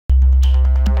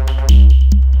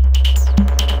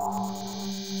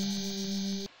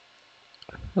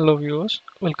Hello viewers,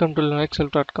 welcome to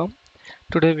linuxhelp.com.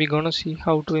 Today we're gonna see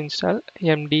how to install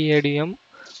MDADM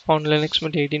on Linux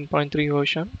Mint 18.3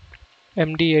 version.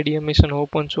 MDADM is an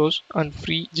open source and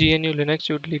free GNU Linux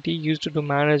utility used to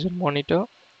manage and monitor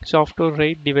software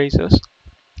RAID devices.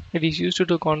 It is used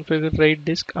to configure RAID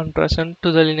disk and present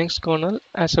to the Linux kernel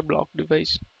as a block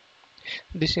device.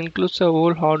 This includes the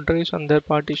whole hard drives and their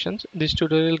partitions. This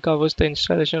tutorial covers the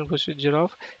installation procedure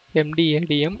of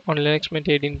MDADM on Linux Mint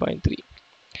 18.3.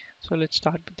 So let's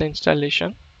start with the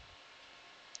installation.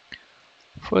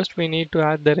 First, we need to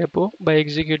add the repo by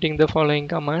executing the following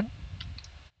command.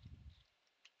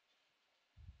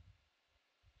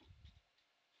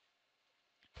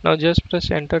 Now just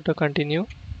press enter to continue.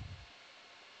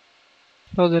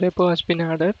 Now the repo has been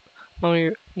added.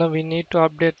 Now we need to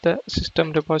update the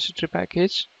system repository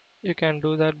package. You can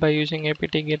do that by using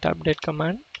apt-get update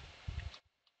command.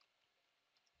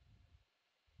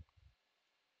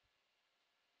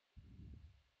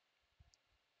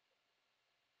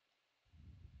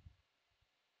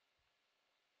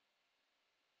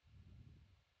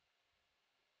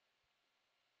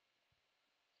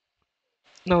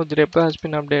 Now the repo has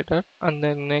been updated, and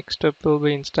the next step will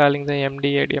be installing the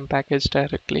MDADM package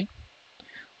directly.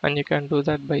 And you can do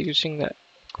that by using the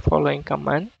following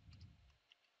command.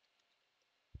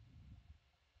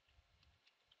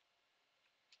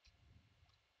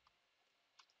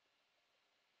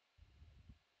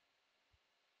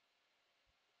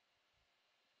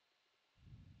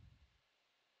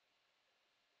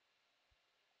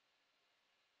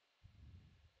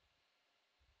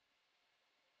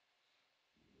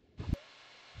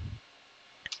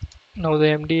 Now the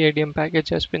MDADM package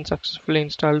has been successfully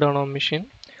installed on our machine.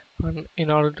 And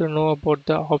in order to know about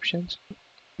the options,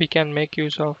 we can make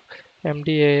use of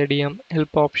MDADM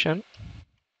help option.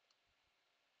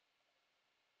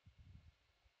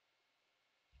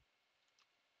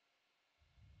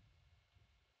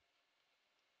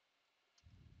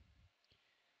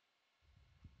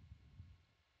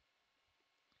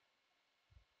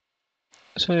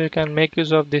 So you can make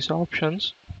use of these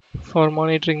options for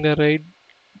monitoring the RAID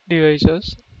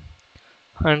devices,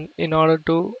 and in order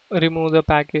to remove the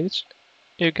package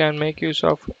you can make use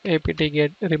of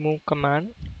apt-get remove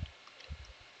command.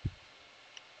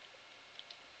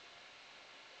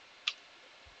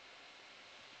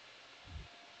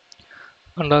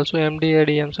 And also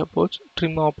MDADM supports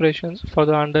trim operations for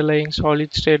the underlying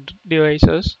solid state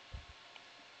devices.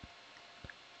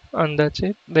 And that's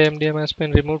it, the MDM has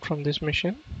been removed from this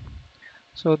machine.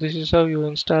 So this is how you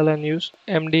install and use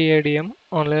MDADM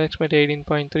on Linux Mint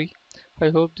 18.3. I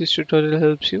hope this tutorial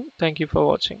helps you. Thank you for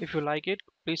watching. If you like it,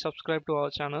 please subscribe to our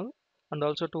channel, and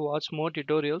also to watch more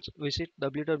tutorials visit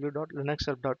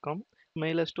www.linuxhelp.com.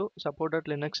 Mail us to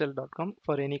support@linuxhelp.com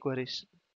for any queries.